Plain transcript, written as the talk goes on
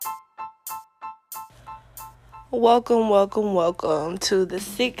Welcome to the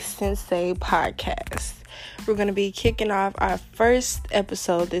Sensei podcast. We're going to be kicking off our first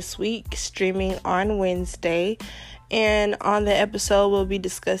episode this week, streaming on Wednesday. And on the episode, we'll be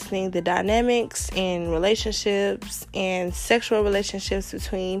discussing the dynamics in relationships and sexual relationships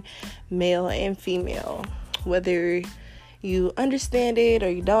between male and female. Whether you understand it or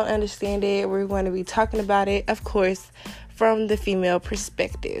you don't understand it, we're going to be talking about it, of course, from the female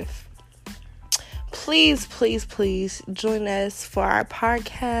perspective. Please join us for our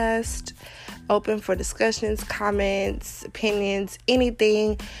podcast. Open for discussions, comments, opinions,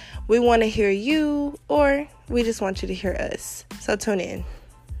 anything. We want to hear you, or we just want you to hear us. So tune in.